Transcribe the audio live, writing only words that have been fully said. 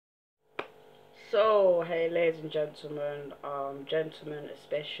So, hey, ladies and gentlemen, gentlemen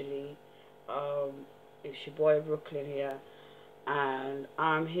especially, it's your boy Brooklyn here, and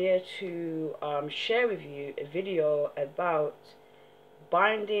I'm here to share with you a video about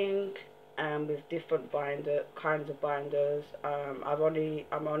binding with different kinds of binders. I'm only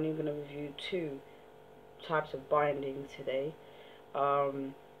gonna review two types of binding today,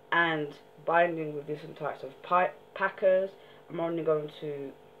 um, and binding with different types of packers. I'm only going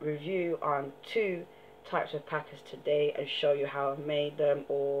to review on two types of packers today and show you how I made them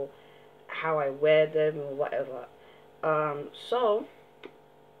or how I wear them or whatever. So,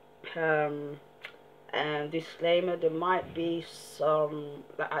 and disclaimer, there might be some,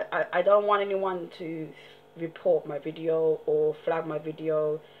 I don't want anyone to report my video or flag my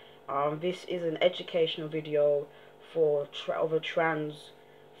video. This is an educational video for of a trans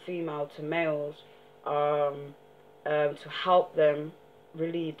female to males, to help them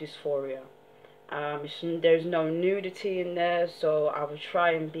relieve dysphoria. There's no nudity in there, so I will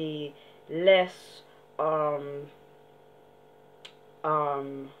try and be less you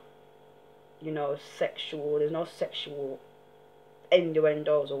know, sexual. There's no sexual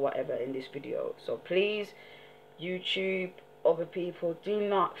innuendos or whatever in this video, so please, YouTube, other people, do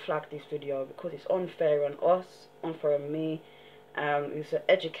not flag this video because it's unfair on us, unfair on me. It's an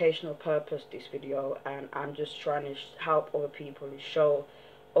educational purpose, this video, and I'm just trying to help other people and show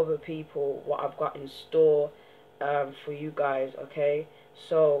other people what I've got in store for you guys, okay?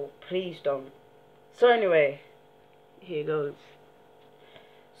 So please don't. So anyway, here goes.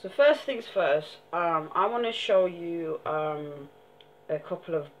 So first things first, I want to show you a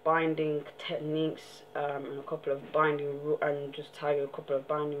couple of binding techniques and a couple of and just tell you a couple of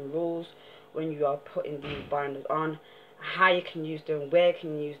binding rules when you are putting these binders on, how you can use them, where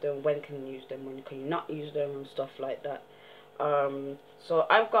can you use them, when can you use them, when can you not use them, and stuff like that. So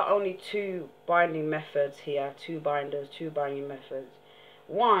I've got only two binding methods here, two binding methods.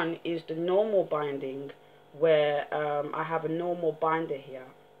 One is the normal binding, where I have a normal binder here.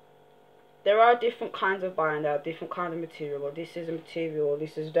 There are different kinds of binder, different kinds of material. This is a material,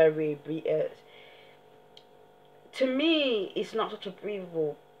 this is very, to me, it's not such a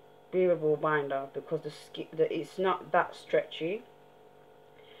breathable binder because it's not that stretchy.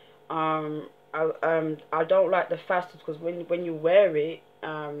 I don't like the fasten because when you wear it,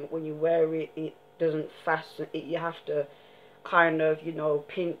 it doesn't fasten. You have to kind of, you know,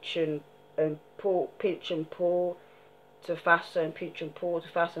 pinch and pull to fasten, pinch and pull to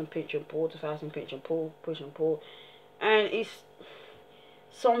fasten, pinch and pull to fasten, pinch and pull, push and pull, and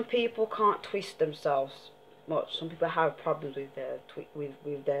some people can't twist themselves much. Some people have problems with their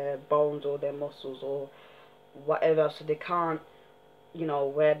with their bones or their muscles or whatever, so they can't, you know,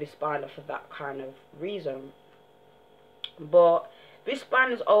 wear this binder for that kind of reason. But this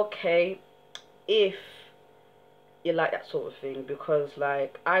binder is okay if you like that sort of thing, because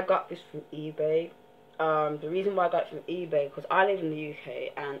like I got this from eBay. The reason why I got it from eBay, because I live in the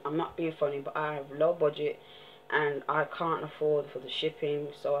UK and I'm not being funny, but I have low budget and I can't afford for the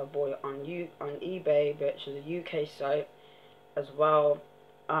shipping, so I bought it on eBay, which is a UK site as well.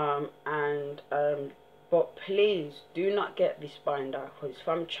 But please do not get this binder because it's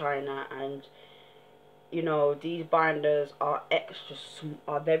from China, and you know these binders are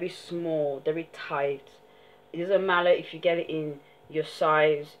very small, very tight. It doesn't matter if you get it in your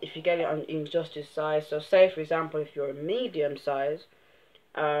size, if you get it in just your size. So say for example, if you're a medium size,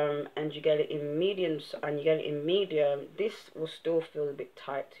 and you get it in medium, this will still feel a bit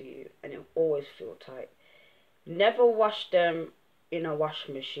tight to you, and it'll always feel tight. Never wash them in a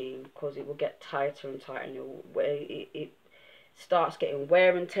washing machine because it will get tighter and tighter, and it starts getting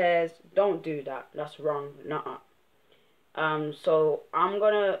wear and tears. Don't do that. That's wrong. Nuh-uh. So I'm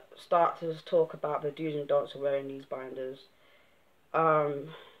gonna start to just talk about the do's and don'ts of wearing these binders.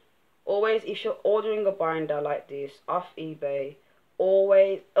 Always, if you're ordering a binder like this off eBay,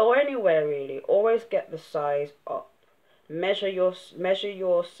 always, or anywhere really, always get the size up. Measure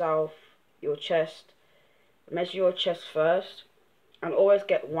yourself, your chest. Measure your chest first, and always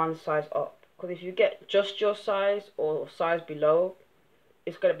get one size up. Because if you get just your size or size below,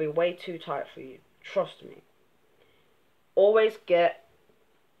 it's gonna be way too tight for you. Trust me. Always get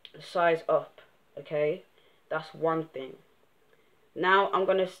the size up. Okay, that's one thing. Now I'm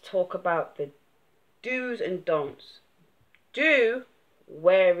going to talk about the do's and don'ts. Do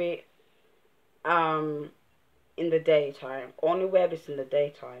wear it in the daytime. Only wear this in the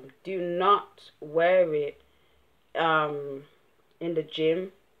daytime. Do not wear it in the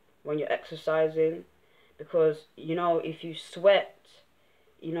gym when you're exercising, because you know if you sweat,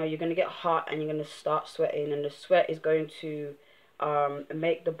 you know you're going to get hot and you're going to start sweating, and the sweat is going to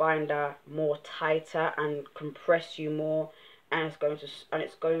make the binder more tighter and compress you more, and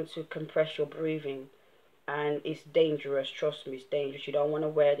it's going to compress your breathing, and it's dangerous. Trust me, it's dangerous. You don't want to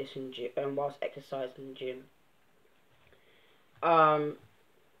wear this in gym whilst exercising in the gym.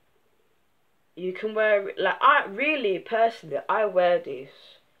 You can wear it, like, I really personally I wear this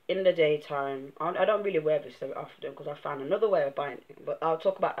in the daytime. I don't really wear this very often because I found another way of binding, but I'll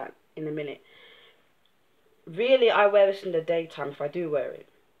talk about that in a minute. Really, I wear this in the daytime if I do wear it.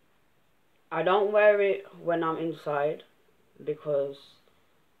 I don't wear it when I'm inside because,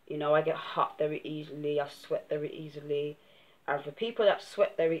 you know, I get hot very easily, I sweat very easily. And for people that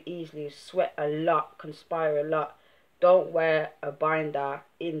sweat very easily, sweat a lot, conspire a lot, don't wear a binder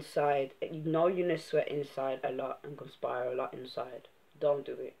inside. You know you're going to sweat inside a lot and conspire a lot inside. Don't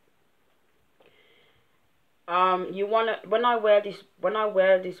do it. You wanna, when I wear this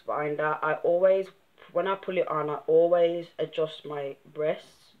binder, I always, when I pull it on, I always adjust my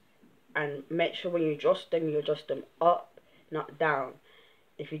breasts, and make sure when you adjust them up, not down.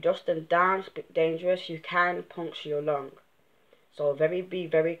 If you adjust them down, it's a bit dangerous. You can puncture your lung. So be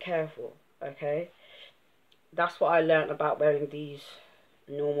very careful, okay? That's what I learned about wearing these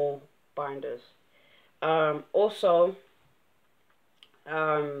normal binders. Also,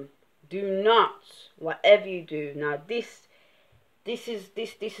 do not, whatever you do, now this is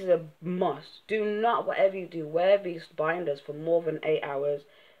a must. Do not, whatever you do, wear these binders for more than 8 hours.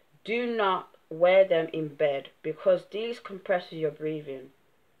 Do not wear them in bed because these compresses your breathing.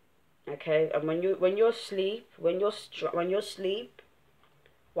 Okay, and when you sleep,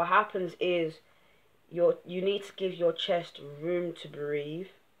 what happens is you need to give your chest room to breathe.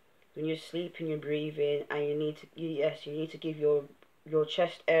 When you're sleeping, you're breathing, and you need to give your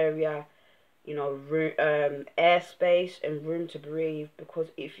chest area, you know, air space and room to breathe. Because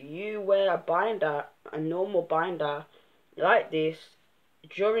if you wear a binder, a normal binder like this,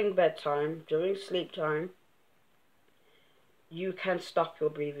 during bedtime, during sleep time, you can stop your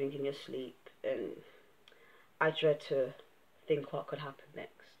breathing in your sleep, and I dread to think what could happen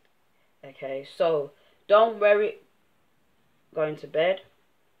next. Okay, so don't wear it going to bed.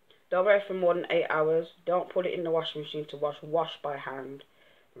 Don't wear it for more than 8 hours. Don't put it in the washing machine to wash. Wash by hand.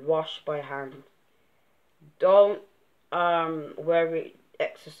 Wash by hand. Don't wear it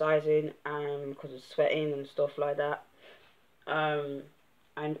exercising because of sweating and stuff like that.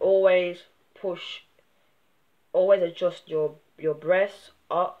 And always adjust your breasts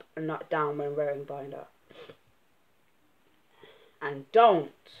up and not down when wearing binder. And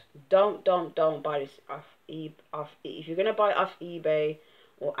don't buy this if you're gonna buy it off eBay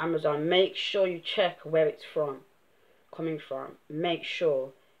or Amazon, make sure you check where it's coming from. Make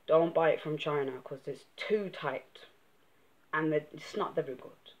sure, don't buy it from China because it's too tight and it's not very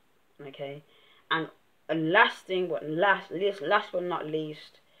good. Okay, and last but not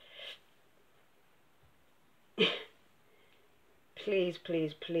least, please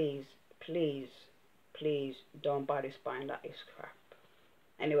don't buy this binder. It's crap.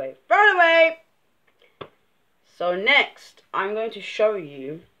 Anyway, throw it away. So next, I'm going to show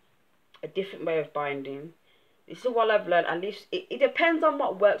you a different way of binding. This is what I've learned. At least it depends on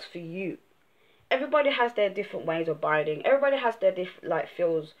what works for you. Everybody has their different ways of binding. Everybody has their different, like,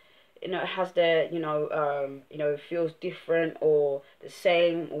 feels, you know, has their, feels different or the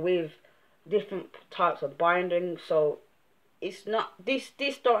same with different types of binding. So it's not, this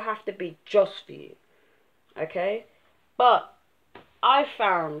don't have to be just for you. Okay? But I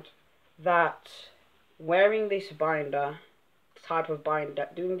found that wearing this type of binder,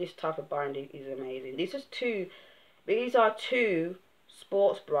 doing this type of binding is amazing. These are two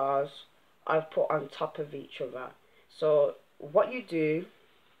sports bras I've put on top of each other. So what you do,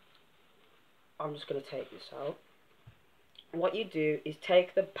 I'm just going to take this out. What you do is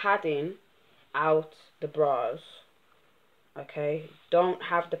take the padding out the bras. Okay, don't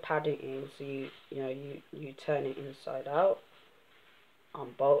have the padding in, so you turn it inside out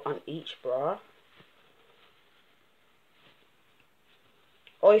on each bra.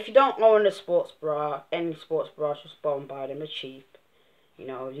 Or if you don't own a sports bra, any sports bras, just go and buy them. They're cheap. You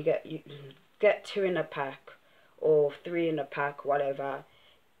know, you get 2 in a pack or 3 in a pack, whatever.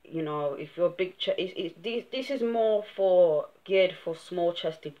 You know, if you're big this is more geared for small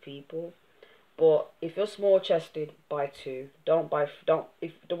chested people. But if you're small chested, buy 2.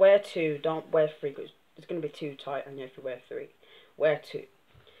 If to wear 2, don't wear 3 because it's gonna be too tight on you if you wear 3. Wear 2.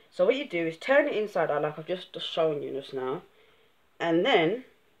 So what you do is turn it inside out like I've just shown you just now, and then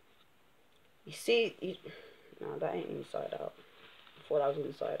you see, no, that ain't inside out. I thought that was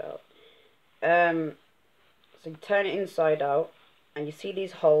inside out. So you turn it inside out, and you see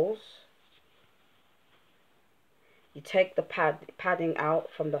these holes. you take the padding out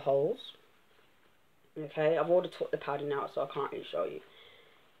from the holes. Okay, I've already took the padding out, so I can't really show you.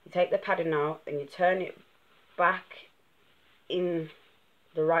 You take the padding out, and you turn it back in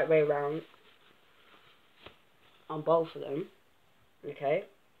the right way round on both of them. Okay,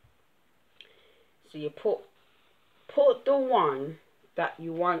 so you put the one that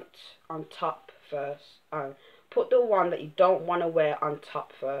you want on top first. Put the one that you don't want to wear on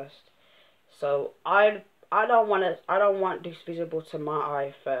top first. So I don't want this visible to my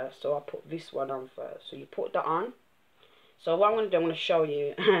eye first, so I put this one on first. So you put that on. So what I'm going to do, I'm going to show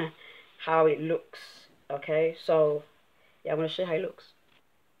you how it looks. Okay, so yeah, I'm going to show you how it looks.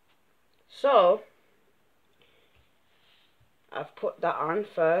 So I've put that on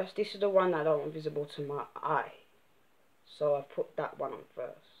first. This is the one that I don't want visible to my eye, so I've put that one on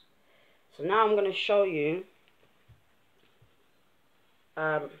first. So now I'm going to show you,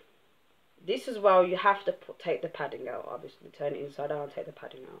 this is where you have to take the padding out, obviously. Turn it inside out and take the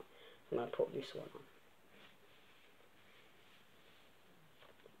padding out. I'm going to put this one on.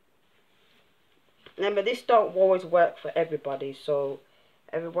 Remember, this don't always work for everybody, so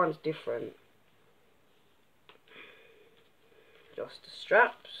everyone's different. Just the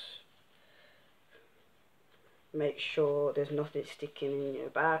straps. Make sure there's nothing sticking in your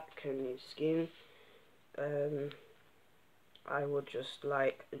back and your skin. I would just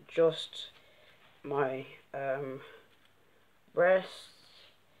like adjust my breasts.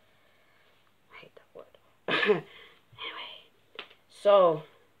 I hate that word. Anyway, so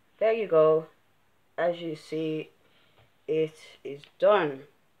there you go. As you see, it is done.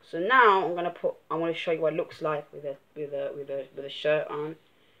 So now I'm gonna show you what it looks like with a shirt on.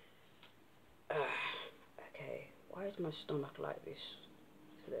 Okay, why is my stomach like this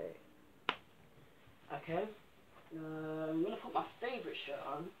today? Okay, I'm gonna put my favorite shirt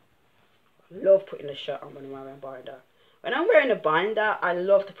on. I love putting the shirt on when I'm wearing a binder. When I'm wearing a binder, I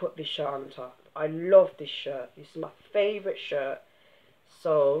love to put this shirt on top. I love this shirt. This is my favorite shirt.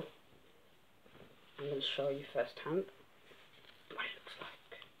 So I'm going to show you firsthand what it looks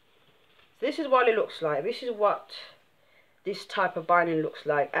like. So this is what it looks like. This is what this type of binding looks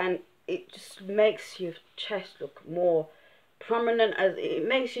like, and it just makes your chest look more prominent. As it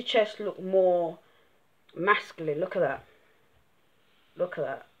makes your chest look more masculine. Look at that. Look at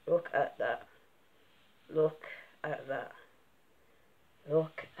that. Look at that. Look at that.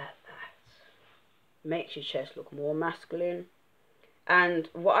 Look at that. Makes your chest look more masculine. And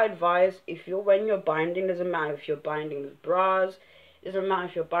what I advise, when you're binding, doesn't matter if you're binding with bras, doesn't matter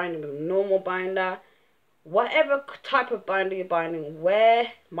if you're binding with a normal binder, whatever type of binder you're binding,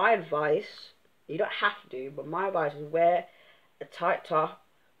 my advice, you don't have to, but my advice is wear a tight top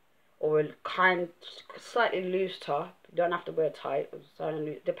or a slightly loose top. You don't have to wear tight.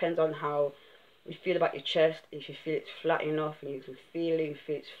 It depends on how you feel about your chest. If you feel it's flat enough and you can feel it, you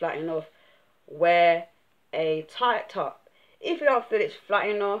feel it's flat enough, wear a tight top. If you don't feel it's flat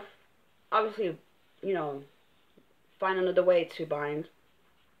enough, obviously, find another way to bind.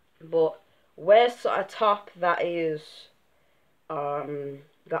 But wear a top that is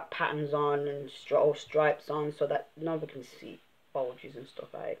got patterns on and stripes on, so that nobody can see bulges and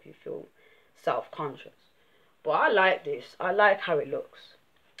stuff like that if you feel self-conscious. But I like this. I like how it looks.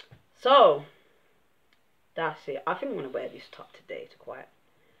 So that's it. I think I'm gonna wear this top today to choir.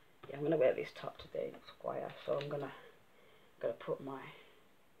 Yeah, I'm gonna wear this top today to choir. So I'm gonna put my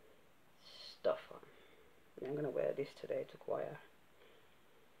stuff on. And I'm gonna wear this today to choir.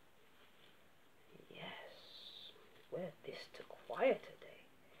 Yes, wear this to choir today.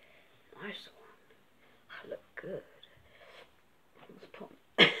 Nice one. I look good.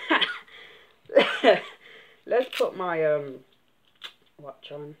 Let's put my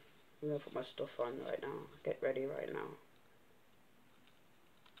watch on. I'm gonna put my stuff on right now. Get ready right now.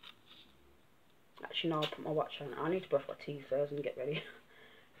 Actually, no, I'll put my watch on. I need to brush my teeth first and get ready.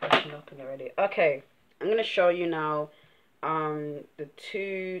 Freshen up and get ready. Okay, I'm going to show you now the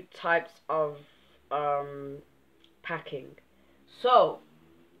two types of packing. So,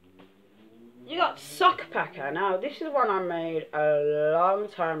 you got sock packer. Now, this is one I made a long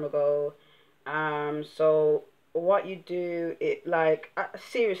time ago. So, what you do,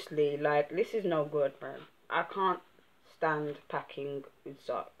 seriously, this is no good, man. I can't stand packing with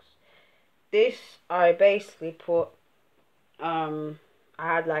socks. This, I basically put, I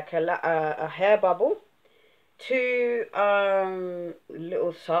had like a hair bubble, two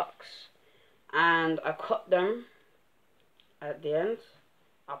little socks, and I cut them at the end.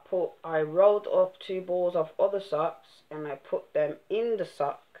 I rolled up two balls of other socks, and I put them in the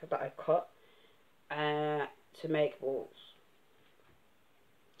sock that I cut to make balls.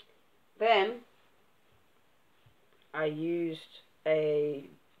 Then I used a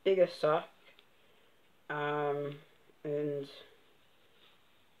bigger sock, and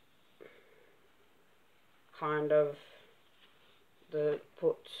kind of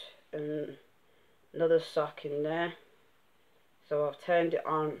put another sock in there. So I've turned it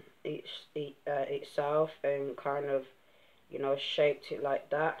on itself and kind of, you know, shaped it like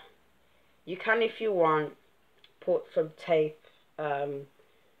that. You can, if you want, put some tape, some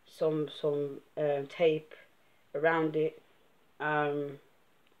tape around it, and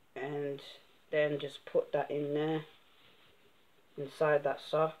then just put that in there inside that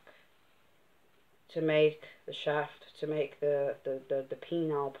sock to make the shaft, to make the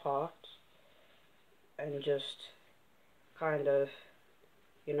penile part, and just kind of,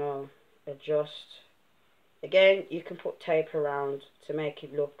 you know, adjust. Again, you can put tape around to make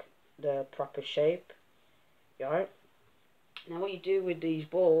it look the proper shape. Right? Now what you do with these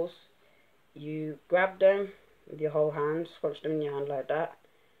balls, you grab them with your whole hand, scrunch them in your hand like that,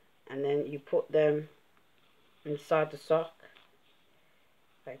 and then you put them inside the sock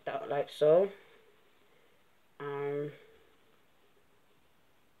like that, like so.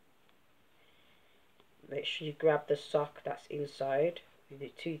 Make sure you grab the sock that's inside with your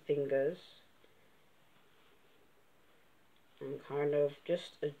two fingers and kind of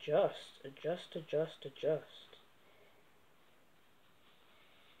just adjust.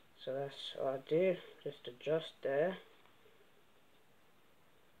 So that's what I do, just adjust there.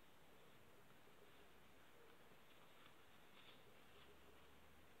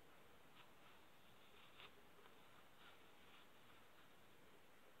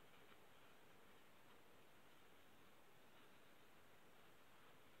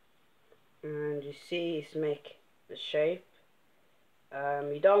 And you see it's make the shape.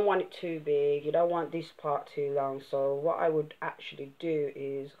 You don't want it too big, you don't want this part too long, so what I would actually do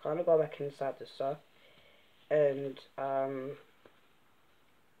is kind of go back inside the sock and kind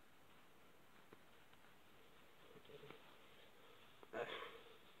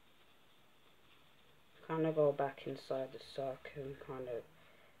of go back inside the sock and kind of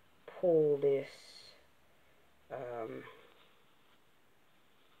pull this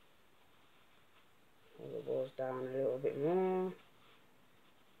pull the balls down a little bit more,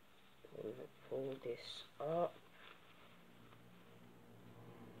 pull this up,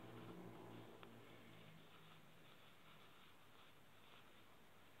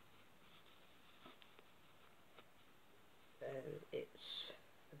 and it's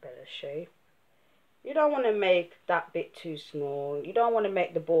a better shape. You don't want to make that bit too small. You don't want to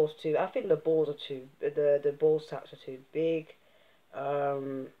make the balls too, I think the balls are too, the ball sacks are too big.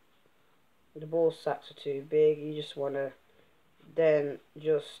 The ball sacks are too big. You just want to then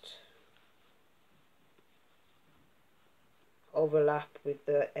just overlap with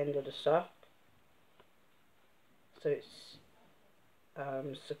the end of the sock so it's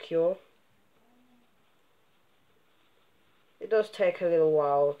secure. It does take a little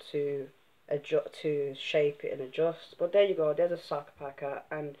while to adjust, to shape it and adjust, but there you go, there's a sock packer,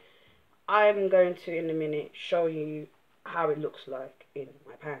 and I'm going to in a minute show you how it looks like in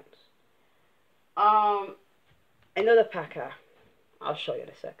my pants. Another packer, I'll show you in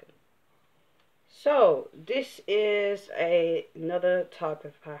a second. So this is another type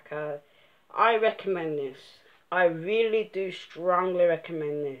of packer. I recommend this. I really do strongly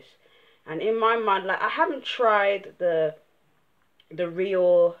recommend this. And in my mind, like, I haven't tried the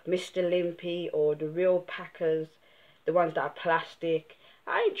real Mr. Limpy or the real packers, the ones that are plastic.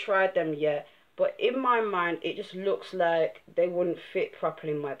 I ain't tried them yet, but in my mind it just looks like they wouldn't fit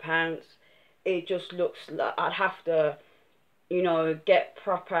properly in my pants. It just looks like I'd have to, you know, get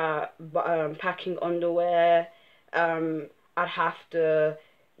proper packing underwear. I'd have to,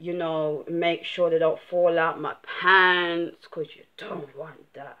 you know, make sure they don't fall out my pants, because you don't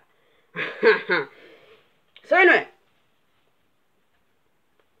want that. So anyway,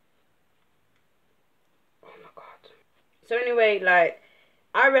 so anyway, like,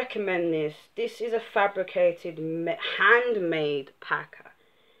 I recommend this. This is a fabricated, handmade packer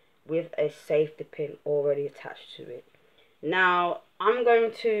with a safety pin already attached to it. Now, I'm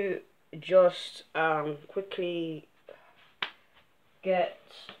going to just quickly get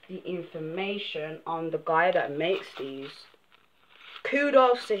the information on the guy that makes these.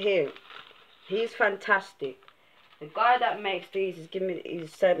 Kudos to him. He's fantastic. The guy that makes these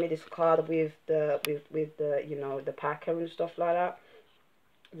he's sent me this card with the you know, the packer and stuff like that.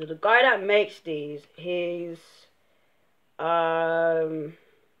 So the guy that makes these, his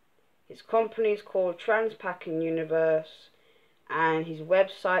company is called Packing Universe, and his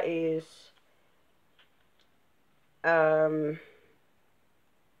website is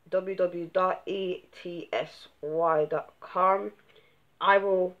www.etsy.com. I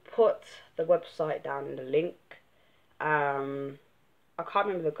will put the website down in the link. I can't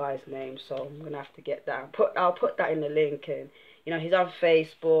remember the guy's name, so I'm gonna have to get that. I'll put that in the link, and you know, he's on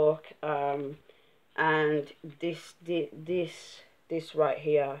Facebook. And this right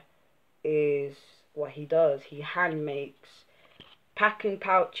here is what he does. He hand makes packing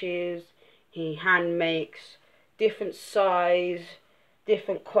pouches. He hand makes different size,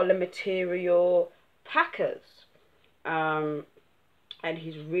 different color material packers. And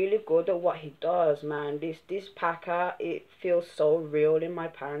he's really good at what he does, man. This packer, it feels so real in my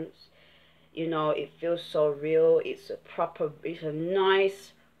pants. You know, it feels so real. It's a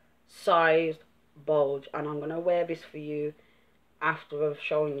nice sized bulge, and I'm gonna wear this for you after I've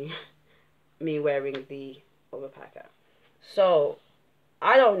shown you me wearing the other packer. So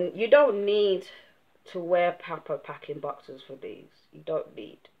you don't need to wear proper packing boxes for these. You don't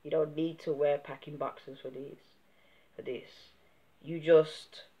need to wear packing boxes for this. You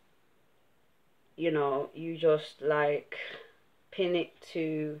just, you just like pin it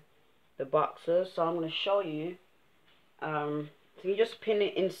to the boxes. So I'm going to show you. So you just pin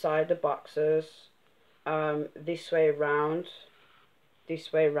it inside the boxes, this way around,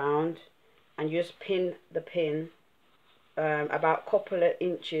 and you just pin the pin about couple of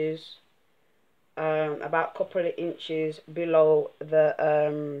inches below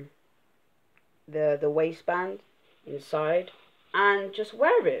the waistband inside, and just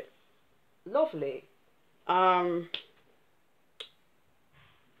wear it. Lovely. Hold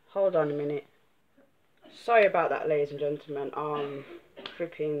on a minute. Sorry about that, ladies and gentlemen.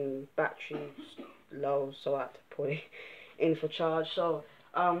 Flipping battery's low, so I had to put it in for charge. So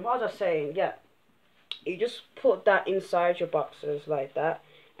what was I saying? Yeah, you just put that inside your boxers like that,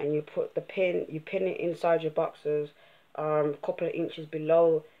 and you put the pin. You pin it inside your boxers, a couple of inches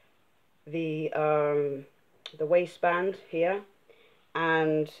below the waistband here,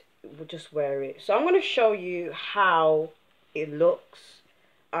 and we'll just wear it. So I'm going to show you how it looks.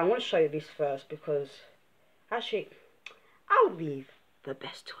 I'm going to show you this first, because actually I'll leave the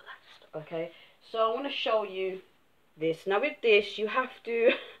best to last. Okay, so I'm going to show you this. Now with this, you have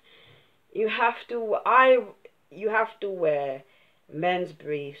to wear men's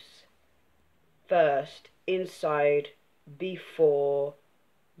briefs first inside before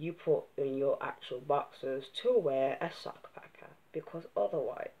you put in your actual boxers to wear a sock packer, because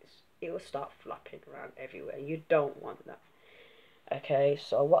otherwise it will start flopping around everywhere. You don't want that. Okay,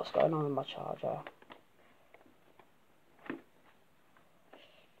 so what's going on with my charger?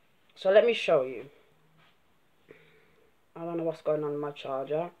 So let me show you. I don't know what's going on with my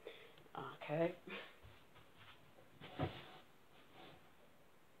charger. Okay.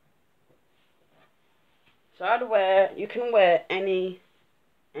 So you can wear any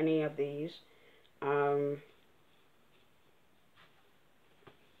of these. And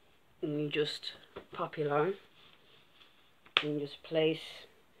you just pop it on. And you just place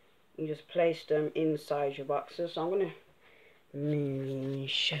them inside your boxes. So I'm gonna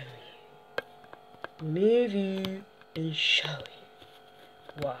show you. Move you and show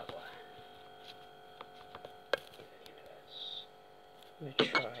you. Wow. I'm gonna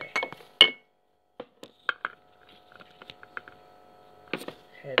try.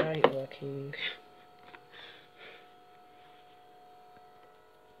 Okay, that ain't working.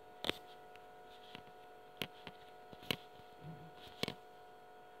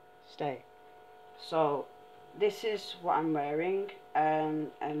 Stay. So this is what I'm wearing,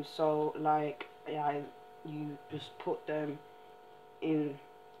 and so like you just put them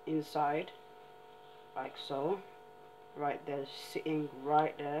inside like so, right there, sitting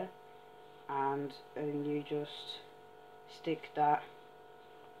right there, and you just stick that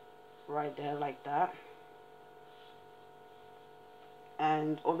right there like that,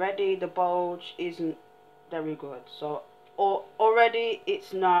 and already the bulge isn't very good, so already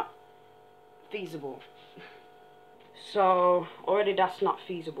it's not feasible. So already that's not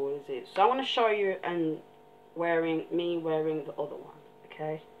feasible, is it? So I want to show you and wearing the other one.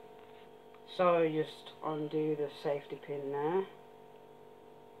 Okay, so just undo the safety pin there.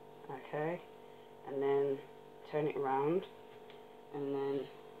 Okay, and then turn it around, and then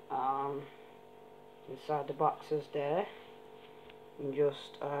inside the boxes there, and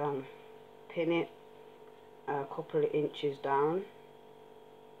just pin it a couple of inches down.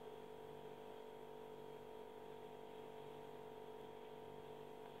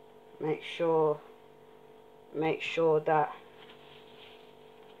 Make sure that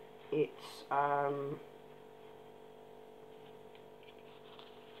it's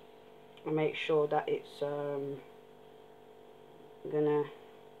gonna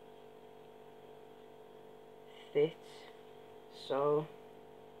fit. So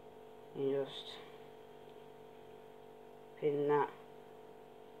you just pin that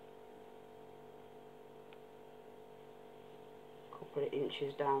couple of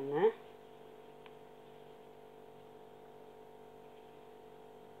inches down there.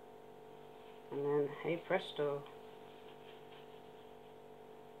 And then, hey presto.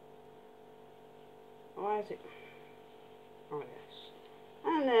 Why is it? Oh yes.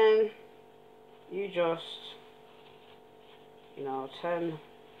 And then you just, you know, turn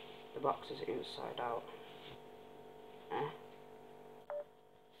the boxes inside out.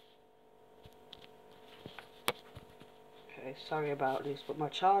 Okay, sorry about this, but my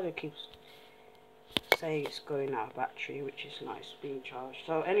charger keeps saying it's going out of battery, which is nice, being charged.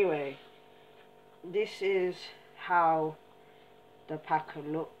 So anyway, this is how the packer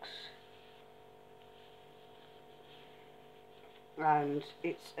looks, and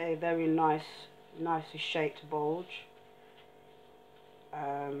it's a very nicely shaped bulge.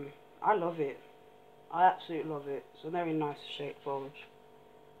 I love it. I absolutely love it. It's a very nice shaped bulge.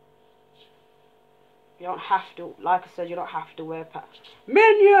 You don't have to, like I said, you don't have to wear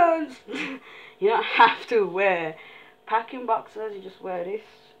minions. You don't have to wear packing boxes. You just wear this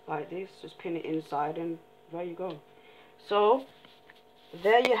like this. Just pin it inside, and there you go. So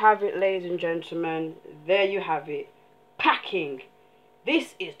there you have it, ladies and gentlemen. There you have it. Packing.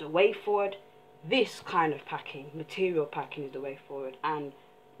 This is the way forward. This kind of packing, material packing, is the way forward, and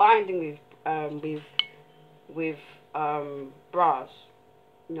binding with bras,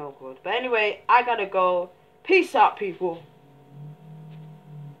 no good. But anyway, I gotta go. Peace out, people.